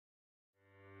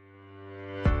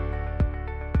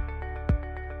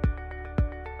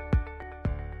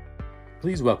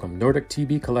Please welcome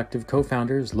NordicTB Collective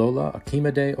co-founders Lola,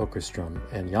 Akinmade, Akerstrom,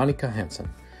 and Hansen,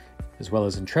 as well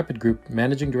as Intrepid Group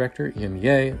Managing Director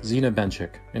Zina,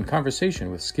 Bencheikh, in conversation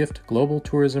with Skift Global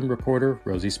Tourism reporter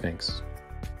Rosie Spinks.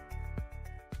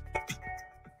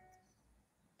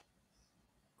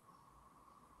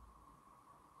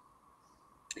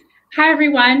 Hi,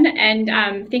 everyone,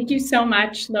 and thank you so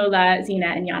much, Lola, Zina,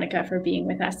 and Janneke, for being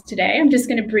with us today. I'm just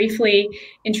going to briefly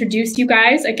introduce you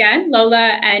guys again.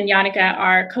 Lola and Janneke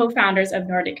are co-founders of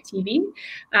NordicTB,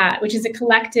 which is a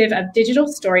collective of digital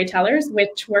storytellers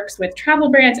which works with travel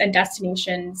brands and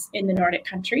destinations in the Nordic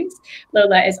countries.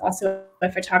 Lola is also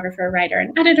a photographer, writer,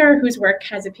 and editor whose work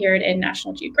has appeared in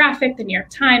National Geographic, the New York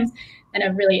Times, and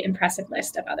a really impressive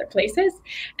list of other places.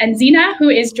 And Zina, who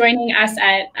is joining us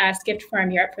at Skift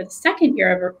Forum Europe for the second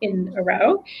year in a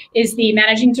row, is the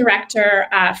managing director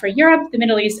for Europe, the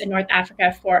Middle East, and North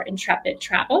Africa for Intrepid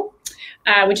Travel,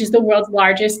 which is the world's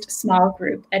largest small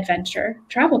group adventure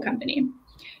travel company.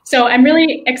 So I'm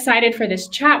really excited for this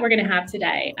chat we're going to have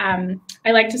today.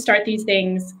 I like to start these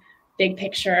things big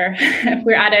picture.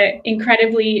 We're at an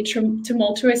incredibly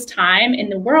tumultuous time in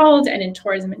the world and in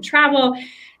tourism and travel,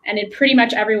 and in pretty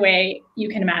much every way you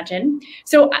can imagine.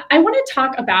 So I want to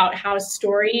talk about how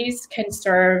stories can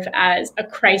serve as a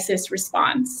crisis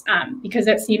response, because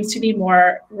that seems to be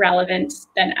more relevant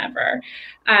than ever.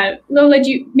 Lola, do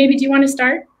you want to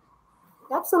start?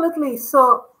 Absolutely.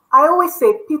 So I always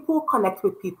say people connect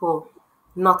with people,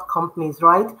 not companies,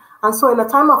 right? And so in a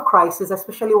time of crisis,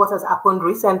 especially what has happened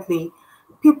recently,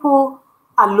 people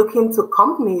are looking to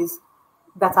companies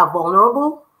that are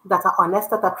vulnerable, that are honest,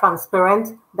 that are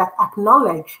transparent, that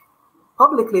acknowledge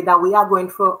publicly that we are going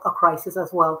through a crisis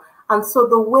as well. And so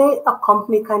the way a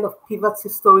company kind of pivots to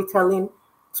storytelling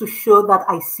to show that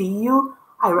I see you,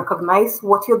 I recognize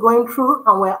what you're going through,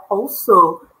 and we're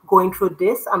also going through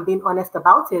this and being honest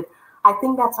about it, I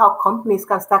think that's how companies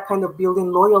can start kind of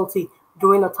building loyalty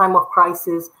during a time of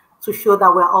crisis to show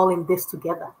that we're all in this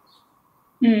together.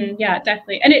 Yeah,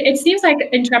 definitely. And it seems like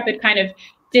Intrepid kind of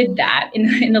did that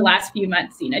in the last few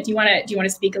months. Zina, do you want to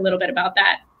speak a little bit about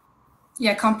that?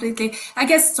 Yeah, completely. I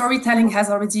guess storytelling has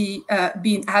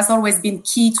always been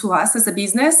key to us as a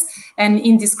business, and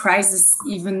in this crisis,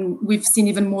 we've seen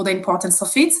even more the importance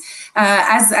of it.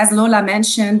 As Lola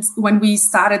mentioned, when we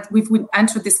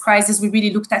entered this crisis, we really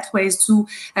looked at ways to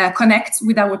connect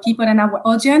with our people and our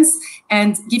audience,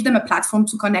 and give them a platform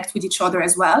to connect with each other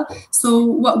as well. So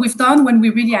what we've done when we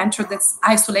really entered this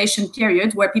isolation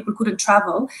period where people couldn't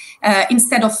travel,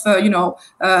 instead of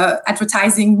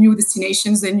advertising new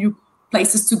destinations and new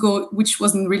places to go, which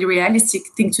wasn't really a realistic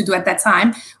thing to do at that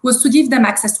time, was to give them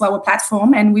access to our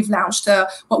platform. And we've launched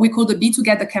what we call the Be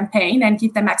Together campaign, and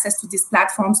give them access to these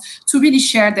platforms to really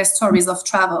share their stories of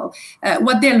travel,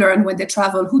 what they learn when they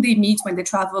travel, who they meet when they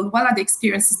travel, what are the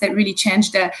experiences that really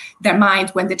change their mind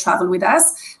when they travel with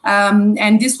us.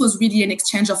 And this was really an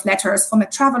exchange of letters from a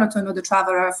traveler to another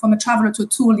traveler, from a traveler to a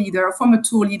tour leader, from a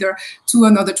tour leader to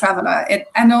another traveler.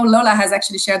 I know Lola has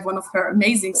actually shared one of her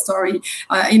amazing stories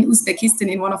in Uzbekistan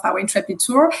in one of our Intrepid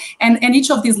tour, and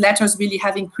each of these letters really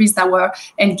have increased our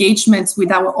engagement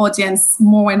with our audience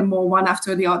more and more, one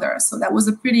after the other. So that was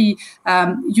a pretty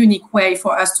unique way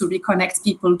for us to reconnect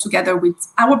people together with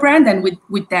our brand and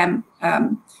with them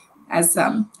as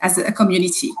a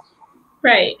community.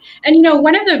 Right. And,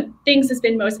 one of the things that's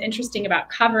been most interesting about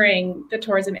covering the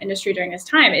tourism industry during this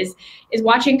time is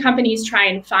watching companies try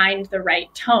and find the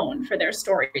right tone for their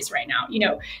stories right now.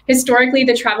 Historically,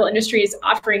 the travel industry is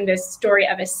offering this story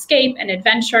of escape and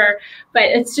adventure, but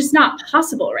it's just not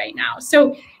possible right now.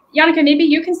 So, Janneke, maybe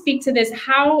you can speak to this.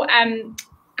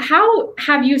 How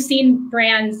have you seen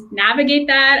brands navigate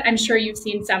that? I'm sure you've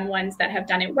seen some ones that have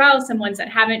done it well, some ones that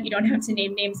haven't. You don't have to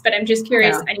name names, but I'm just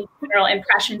curious, any general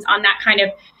impressions on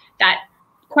that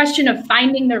question of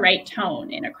finding the right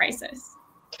tone in a crisis?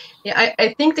 Yeah,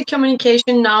 I think the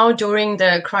communication now during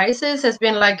the crisis has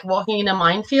been like walking in a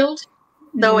minefield.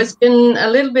 Mm-hmm. So it's been a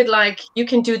little bit like, you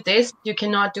can do this, you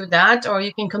cannot do that, or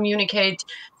you can communicate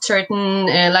certain,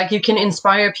 like you can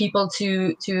inspire people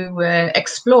to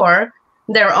explore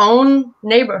their own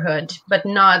neighborhood, but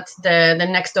not the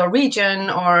next door region,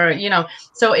 or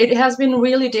so it has been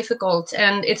really difficult,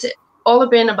 and it's all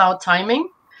been about timing.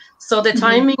 So the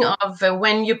timing of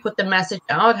when you put the message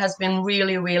out has been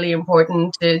really, really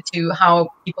important to how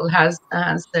people has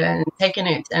taken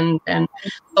it, and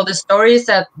so the stories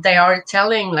that they are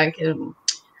telling, like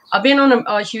I've been on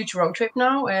a huge road trip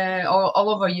now all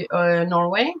over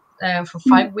Norway for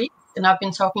 5 weeks. and I've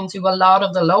been talking to a lot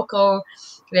of the local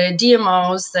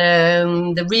DMOs,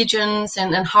 the regions,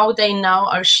 and how they now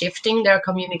are shifting their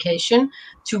communication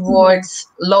towards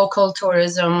local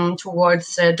tourism,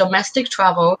 towards domestic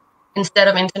travel instead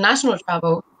of international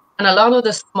travel. And a lot of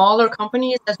the smaller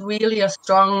companies have really a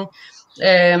strong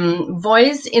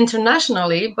voice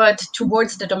internationally, but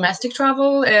towards the domestic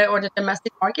travel or the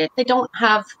domestic market, they don't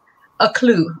have a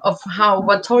clue of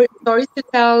what stories to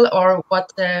tell or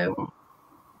what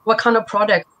kind of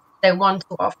product they want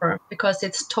to offer, because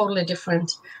it's totally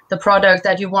different. The product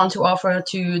that you want to offer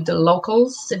to the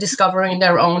locals discovering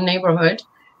their own neighborhood,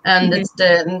 and it's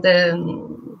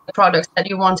the products that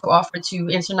you want to offer to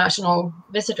international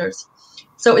visitors.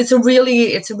 So it's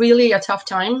really a tough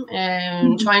time,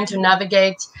 and trying to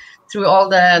navigate through all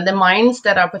the minds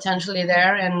that are potentially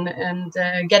there, and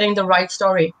getting the right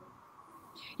story.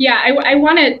 Yeah, I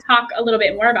want to talk a little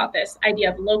bit more about this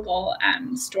idea of local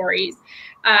stories.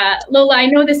 Lola, I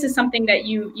know this is something that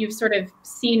you've sort of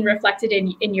seen reflected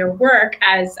in your work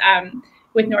as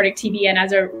with NordicTB and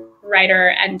as a writer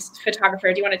and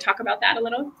photographer. Do you want to talk about that a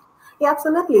little? Yeah,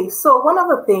 absolutely. So one of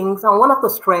the things and one of the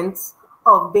strengths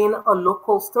of being a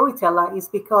local storyteller is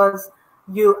because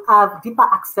you have deeper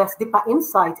access, deeper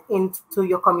insight into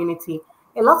your community.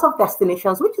 A lot of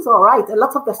destinations, which is all right, a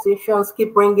lot of destinations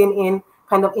keep bringing in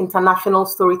kind of international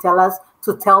storytellers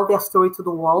to tell their story to the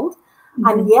world.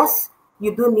 And yes,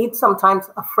 you do need sometimes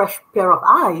a fresh pair of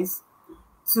eyes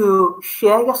to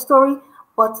share your story,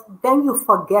 but then you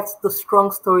forget the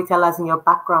strong storytellers in your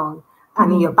background.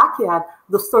 And in your backyard,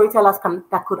 the storytellers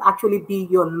that could actually be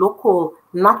your local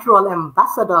natural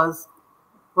ambassadors,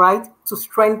 right, to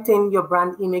strengthen your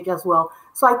brand image as well.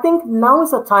 So I think now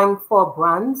is a time for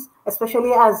brands,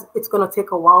 especially as it's going to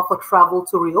take a while for travel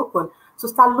to reopen, to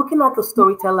start looking at the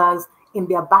storytellers in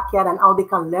their backyard and how they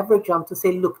can leverage them to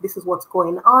say, look, this is what's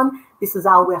going on. This is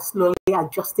how we're slowly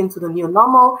adjusting to the new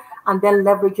normal, and then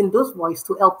leveraging those voices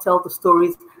to help tell the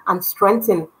stories and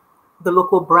strengthen the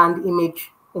local brand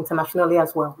image internationally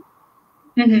as well.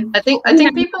 I think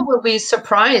people will be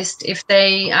surprised if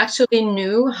they actually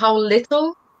knew how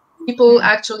little people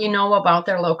actually know about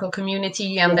their local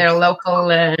community and their local,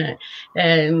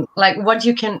 like what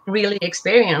you can really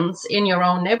experience in your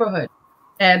own neighborhood,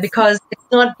 because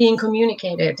it's not being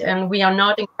communicated, and we are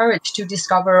not encouraged to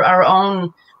discover our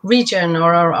own region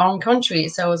or our own country.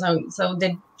 So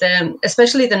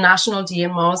especially the national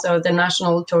DMOs or the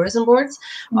national tourism boards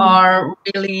are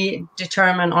really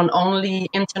determined on only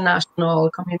international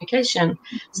communication.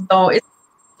 So it's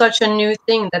such a new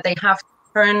thing that they have to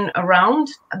turn around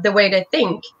the way they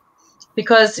think,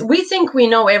 because we think we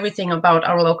know everything about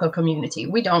our local community.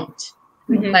 We don't.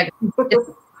 Like, it's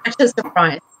such a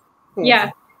surprise.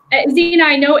 Yeah. Zina,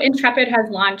 I know Intrepid has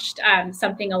launched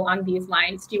something along these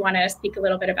lines. Do you want to speak a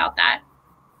little bit about that?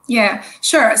 Yeah,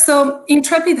 sure. So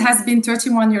Intrepid has been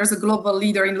 31 years a global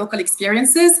leader in local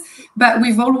experiences, but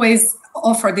we've always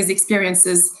offered these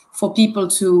experiences for people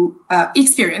to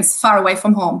experience far away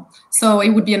from home. So it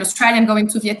would be an Australian going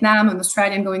to Vietnam, an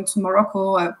Australian going to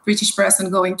Morocco, a British person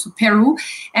going to Peru,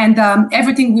 and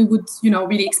everything we would,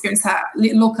 really experience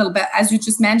local. But as you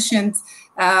just mentioned,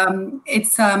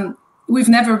 we've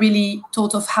never really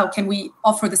thought of how can we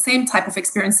offer the same type of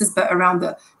experiences, but around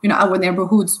our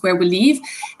neighborhoods where we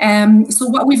live. So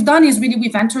what we've done is really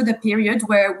we've entered a period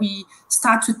where we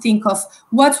start to think of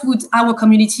what would our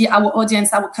community, our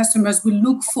audience, our customers will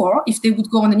look for if they would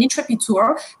go on an Intrepid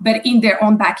tour, but in their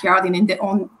own backyard and in their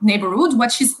own neighborhood.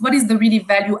 What is the really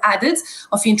value added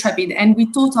of Intrepid? And we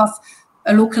thought of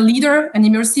a local leader, an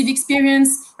immersive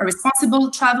experience, a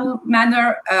responsible travel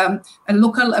manner, a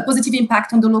positive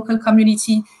impact on the local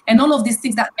community, and all of these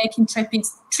things that make Intrepid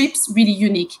trips really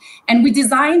unique. And we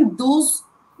designed those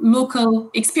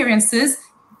local experiences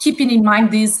keeping in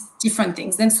mind these different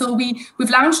things. And so we've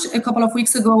launched a couple of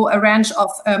weeks ago a range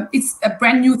of, it's a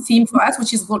brand new theme for us,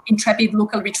 which is called Intrepid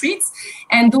Local Retreats.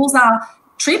 And those are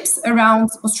trips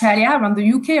around Australia, around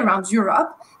the UK, around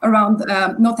Europe, around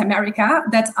North America,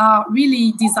 that are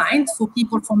really designed for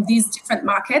people from these different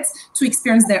markets to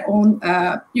experience their own,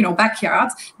 backyard,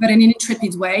 but in an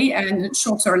Intrepid way, and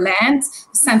shorter land,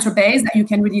 center base that you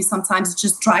can really sometimes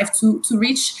just drive to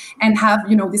reach and have,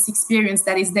 this experience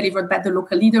that is delivered by the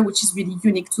local leader, which is really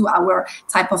unique to our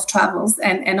type of travels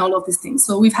and all of these things.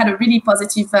 So we've had a really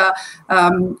positive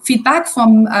feedback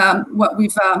from what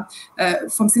we've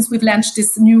from since we've launched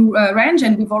this new range,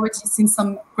 and we've already seen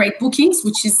some great bookings,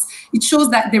 it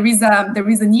shows that there is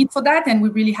a need for that, and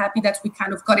we're really happy that we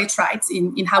kind of got it right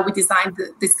in how we designed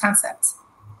this concept.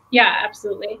 Yeah,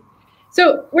 absolutely.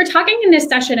 So we're talking in this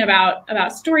session about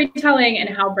storytelling and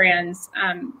how brands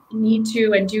need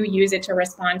to and do use it to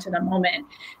respond to the moment.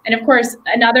 And of course,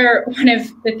 another one of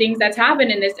the things that's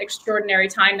happened in this extraordinary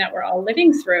time that we're all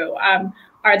living through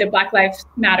are the Black Lives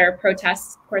Matter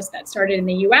protests, of course, that started in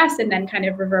the US and then kind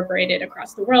of reverberated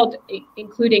across the world,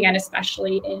 including and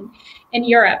especially in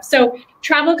Europe. So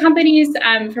travel companies,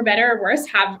 for better or worse,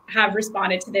 have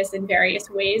responded to this in various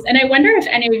ways. And I wonder if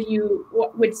any of you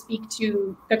would speak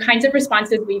to the kinds of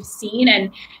responses we've seen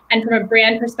and from a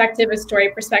brand perspective, a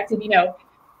story perspective, you know,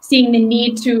 seeing the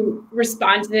need to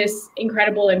respond to this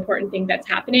incredible, important thing that's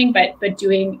happening, but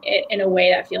doing it in a way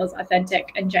that feels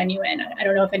authentic and genuine. I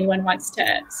don't know if anyone wants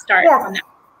to start on that.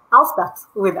 I'll start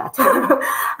with that.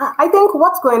 I think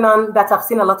what's going on that I've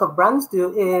seen a lot of brands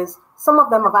do is some of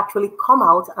them have actually come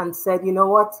out and said, you know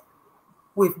what,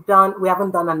 we haven't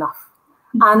done enough.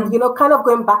 And, you know, kind of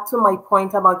going back to my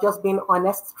point about just being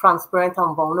honest, transparent,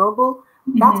 and vulnerable,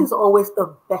 that is always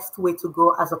the best way to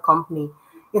go as a company.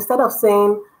 Instead of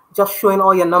saying, just showing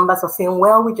all your numbers or saying,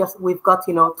 well, we've got,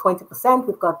 you know, 20%,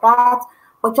 we've got that,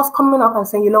 but just coming up and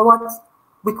saying, you know what,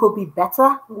 we could be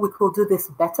better, we could do this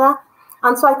better.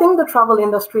 And so I think the travel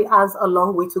industry has a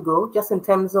long way to go, just in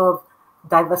terms of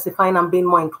diversifying and being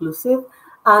more inclusive.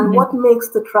 And what makes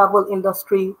the travel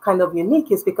industry kind of unique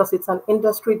is because it's an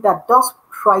industry that does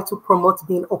try to promote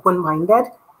being open-minded,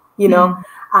 you know,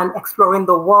 and exploring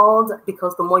the world,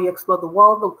 because the more you explore the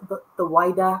world, the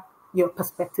wider your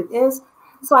perspective is.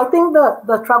 So I think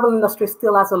the travel industry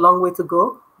still has a long way to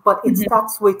go, but it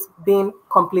starts with being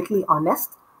completely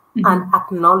honest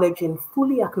and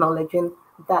fully acknowledging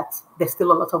that there's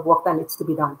still a lot of work that needs to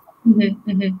be done.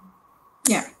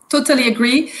 Yeah, totally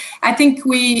agree. I think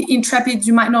Intrepid,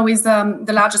 you might know, is the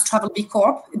largest travel B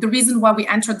Corp. The reason why we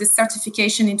entered this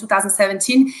certification in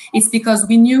 2017 is because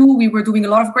we knew we were doing a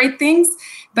lot of great things,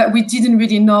 but we didn't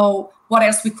really know what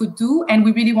else we could do. And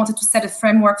we really wanted to set a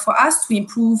framework for us to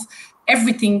improve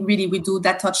everything really we do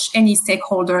that touch any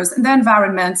stakeholders, the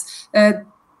environment,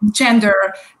 gender,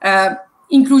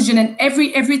 inclusion, and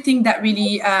everything that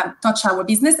really touch our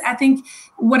business. I think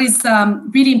what is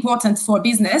really important for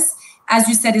business, as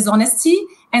you said, is honesty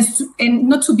and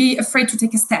not to be afraid to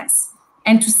take a stance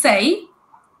and to say,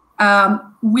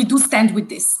 we do stand with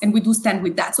this and we do stand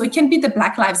with that. So it can be the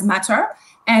Black Lives Matter,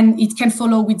 and it can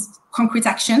follow with concrete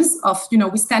actions of, you know,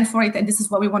 we stand for it and this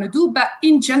is what we want to do. But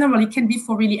in general, it can be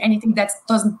for really anything that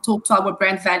doesn't talk to our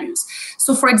brand values.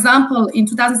 So for example, in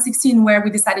 2016, where we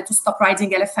decided to stop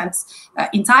riding elephants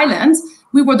in Thailand,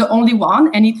 we were the only one,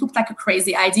 and it looked like a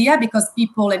crazy idea because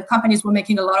people and companies were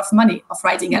making a lot of money of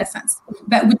riding elephants.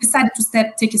 But we decided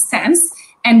to take a stance,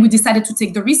 and we decided to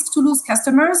take the risk to lose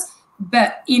customers.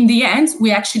 But in the end,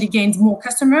 we actually gained more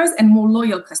customers and more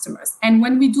loyal customers. And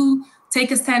when we do take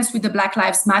a stance with the Black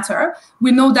Lives Matter,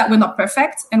 we know that we're not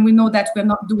perfect, and we know that we're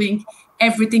not doing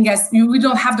everything we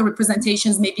don't have the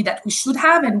representations maybe that we should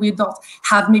have, and we don't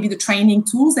have maybe the training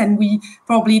tools, and we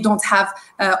probably don't have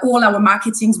all our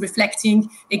marketings reflecting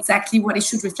exactly what it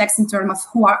should reflect in terms of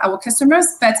who are our customers.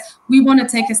 But we want to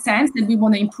take a stance and we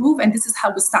want to improve, and this is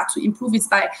how we start to improve, is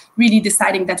by really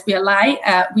deciding that we ally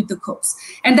with the cause.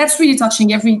 And that's really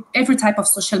touching every type of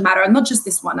social matter, not just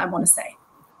this one, I want to say.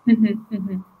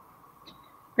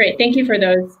 Great, thank you for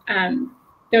those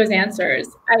answers.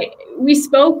 We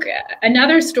spoke,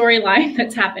 another storyline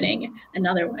that's happening,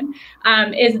 another one,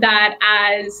 is that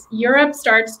as Europe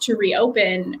starts to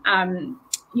reopen,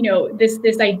 you know,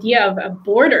 this idea of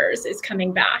borders is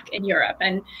coming back in Europe.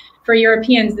 And for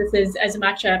Europeans, this is as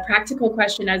much a practical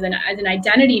question as an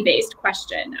identity-based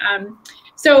question.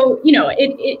 So, you know,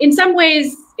 in some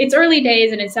ways, it's early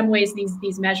days, and in some ways,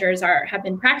 these measures have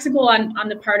been practical on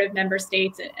the part of member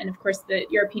states, and of course, the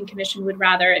European Commission would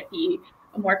rather it be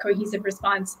a more cohesive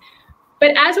response.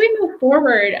 But as we move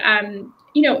forward,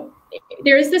 you know,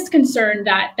 there is this concern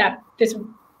that this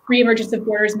reemergence of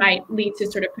borders might lead to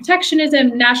sort of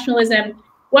protectionism, nationalism.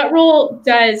 What role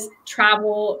does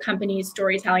travel companies'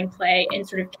 storytelling play in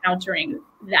sort of countering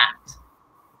that?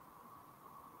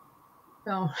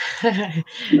 Oh, get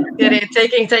it,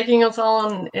 taking us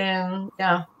on,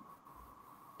 yeah.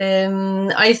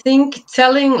 I think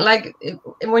telling, like,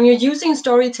 when you're using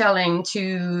storytelling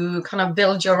to kind of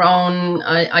build your own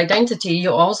identity,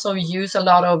 you also use a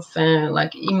lot of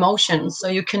like emotions. So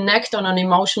you connect on an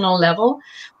emotional level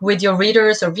with your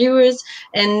readers or viewers,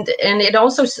 and it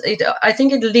also, I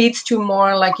think it leads to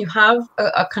more like you have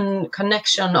a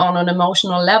connection on an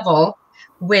emotional level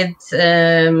with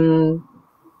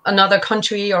another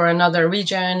country or another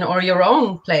region or your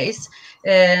own place,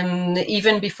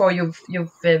 even before you've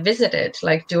visited.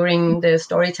 Like during the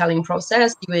storytelling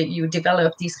process, you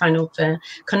develop these kind of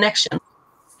connections.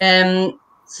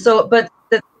 But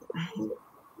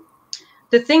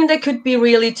the thing that could be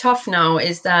really tough now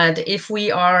is that if we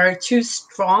are too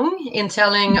strong in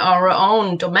telling our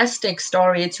own domestic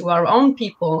story to our own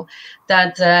people,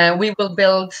 that we will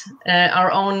build our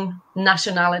own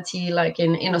nationality like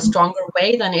in a stronger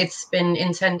way than it's been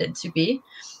intended to be.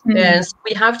 So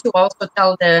we have to also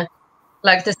tell the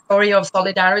story of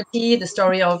solidarity, the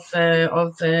story of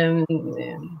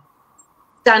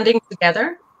standing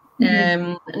together,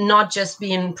 not just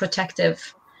being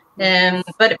protective.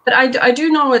 But I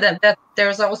do know that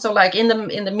there's also like in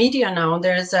the media now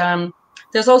there's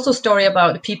also story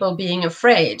about people being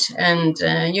afraid, and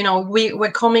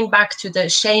we're coming back to the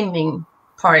shaming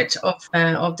part of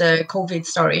the COVID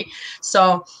story.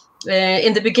 So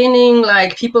in the beginning,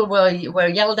 like people were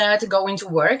yelled at going to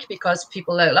work because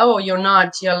people are like, oh, you're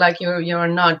not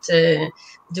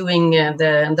doing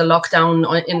the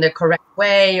lockdown in the correct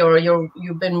way, or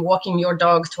you've been walking your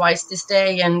dog twice this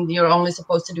day and you're only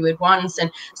supposed to do it once.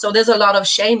 And so there's a lot of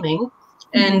shaming,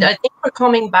 and I think we're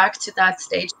coming back to that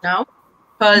stage now,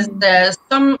 because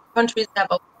some countries have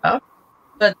opened up,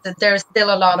 but there's still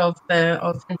a lot of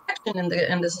infection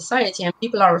in the society, and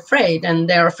people are afraid, and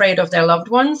they're afraid of their loved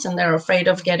ones, and they're afraid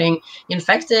of getting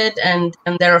infected, and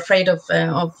they're afraid of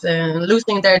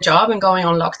losing their job and going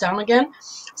on lockdown again.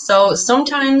 So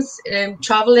sometimes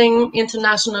traveling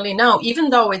internationally now, even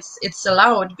though it's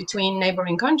allowed between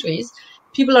neighboring countries,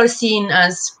 people are seen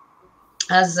as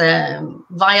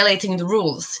violating the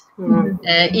rules,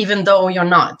 even though you're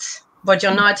not. But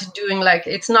you're not doing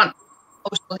it's not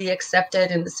socially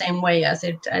accepted in the same way as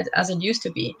it used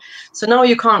to be. So now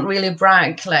you can't really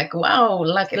brag like, wow,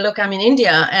 like look, I'm in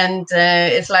India, and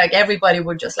it's like everybody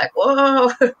would just like, whoa,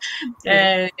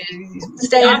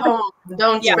 stay at home,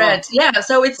 don't spread.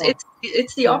 So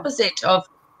it's the opposite of.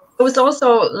 It was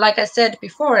also, like I said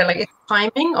before, like it's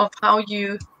timing of how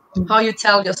you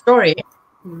tell your story.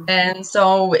 And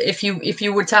so if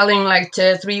you were telling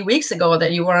 3 weeks ago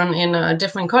that you were in a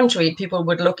different country, people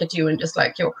would look at you and just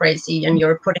like, you're crazy and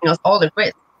you're putting us all at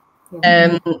risk.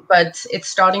 But it's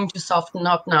starting to soften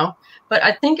up now. But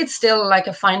I think it's still like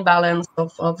a fine balance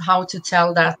of how to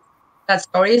tell that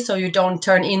story, so you don't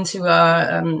turn into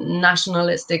a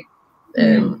nationalistic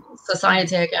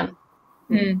society again.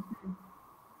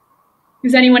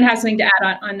 Does anyone have something to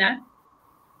add on that?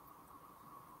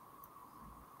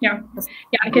 Yeah,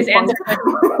 because answer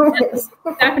is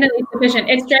definitely sufficient.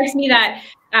 It strikes me that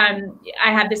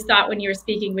I had this thought when you were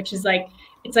speaking, which is like,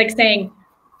 it's like saying,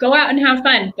 go out and have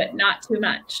fun, but not too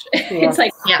much. It's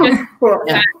like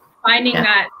finding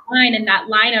that line, and that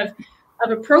line of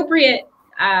appropriate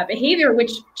behavior,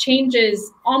 which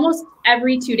changes almost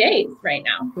every 2 days right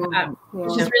now,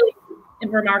 which is really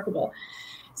remarkable.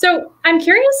 So I'm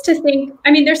curious to think, I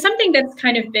mean, there's something that's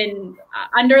kind of been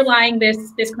underlying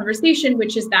this conversation,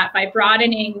 which is that by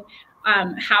broadening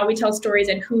how we tell stories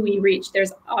and who we reach,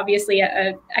 there's obviously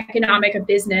a economic, a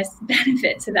business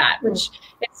benefit to that, which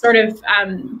is sort of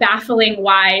baffling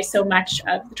why so much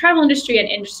of the travel industry and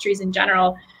industries in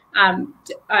general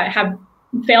have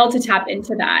failed to tap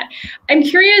into that. I'm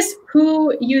curious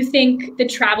who you think the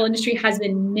travel industry has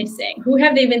been missing. Who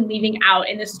have they been leaving out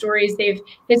in the stories they've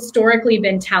historically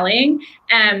been telling,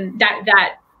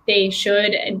 that they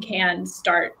should and can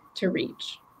start to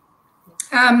reach?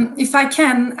 If I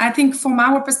can, I think from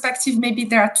our perspective, maybe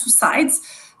there are two sides.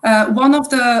 One of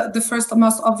the first,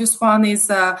 most obvious one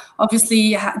is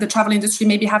obviously the travel industry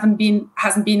maybe hasn't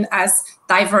been as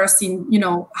diverse in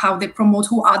how they promote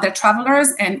who are their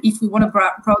travelers, and if we want to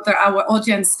broaden our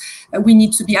audience, we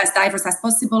need to be as diverse as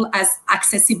possible, as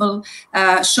accessible,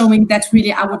 showing that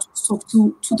really I want to talk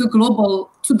to the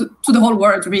global, to the whole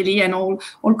world really, and all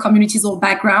communities, all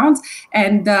backgrounds,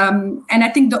 and I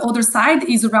think the other side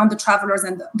is around the travelers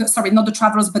and not the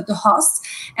travelers but the hosts,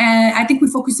 and I think we're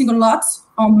focusing a lot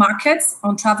on markets,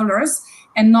 on travelers,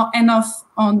 and not enough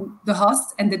on the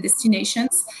hosts and the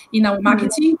destinations in our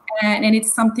marketing. And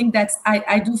it's something that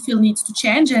I do feel needs to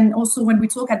change. And also when we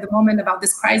talk at the moment about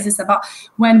this crisis, about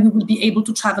when we will be able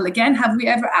to travel again, have we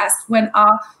ever asked when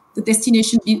the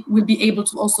destination will be able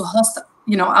to also host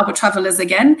our travelers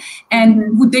again?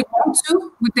 And would they want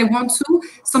to?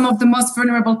 Some of the most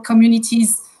vulnerable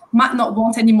communities might not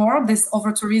want anymore this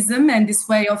over-tourism and this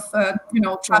way of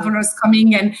travelers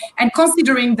coming and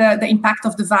considering the impact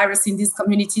of the virus in these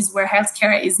communities where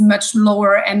healthcare is much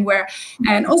lower, and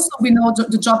also we know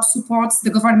the job supports, the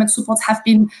government supports have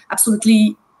been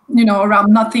absolutely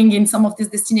around nothing in some of these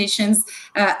destinations.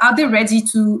 Are they ready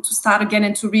to start again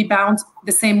and to rebound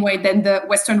the same way than the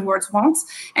Western world wants?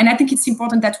 And I think it's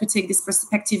important that we take this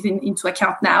perspective into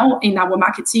account now in our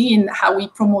marketing, in how we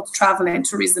promote travel and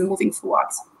tourism moving forward.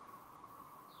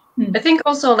 I think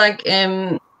also like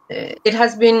it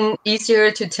has been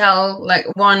easier to tell like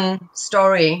one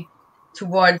story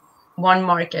towards one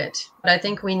market, but I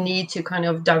think we need to kind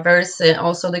of diverse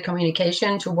also the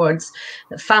communication towards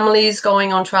families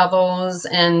going on travels,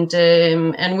 and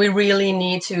we really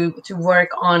need to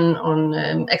work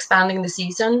on expanding the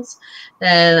seasons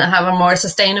and have a more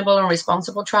sustainable and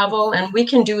responsible travel, and we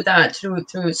can do that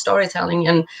through storytelling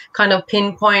and kind of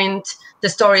pinpoint the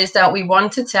stories that we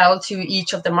want to tell to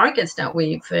each of the markets that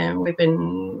we've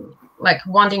been like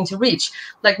wanting to reach.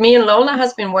 Like me and Lola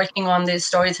has been working on this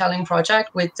storytelling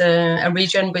project with a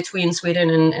region between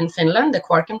Sweden and Finland, the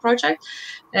Kvarken project,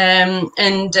 and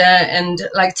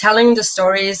like telling the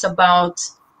stories about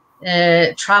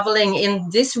traveling in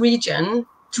this region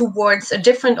towards a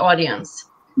different audience,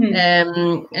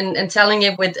 and telling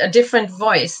it with a different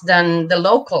voice than the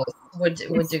locals would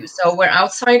do. So we're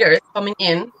outsiders coming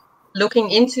in, looking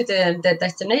into the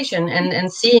destination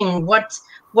and seeing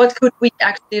what could we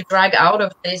actually drag out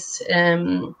of this,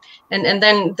 and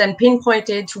then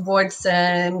pinpointed towards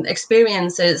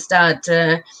experiences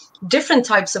that different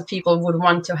types of people would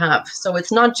want to have. So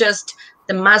it's not just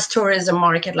the mass tourism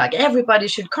market, like everybody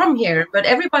should come here, but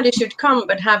everybody should come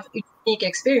but have unique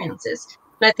experiences.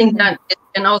 And I think that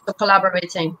and also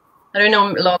collaborating. I don't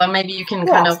know, Lola, maybe you can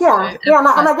kind of... And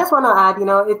I just want to add, you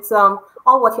know, it's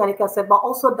all what Janica said, but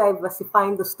also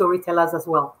diversifying the storytellers as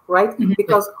well, right?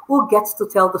 Because who gets to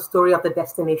tell the story of the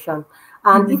destination?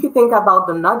 And if you think about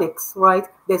the Nordics, right,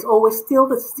 there's always still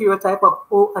the stereotype of,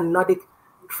 oh, a Nordic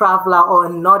traveler or a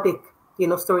Nordic, you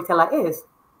know, storyteller is.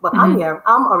 But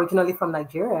I'm originally from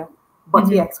Nigeria. But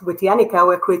yes, with Janica,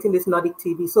 we're creating this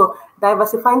NordicTB. So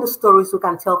diversifying the stories we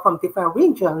can tell from different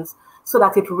regions so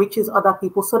that it reaches other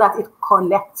people, so that it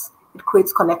connects, it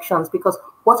creates connections. Because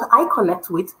what I connect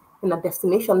with in a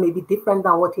destination may be different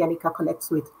than what Janica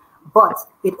connects with, but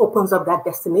it opens up that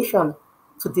destination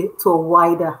to a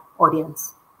wider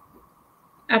audience.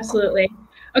 Absolutely.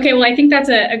 Okay, well, I think that's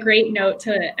a great note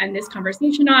to end this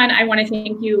conversation on. I want to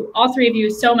thank you, all three of you,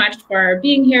 so much for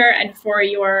being here and for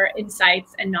your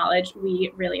insights and knowledge.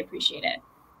 We really appreciate it.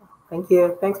 Thank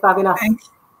you. Thanks for having us.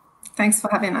 Thanks for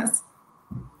having us.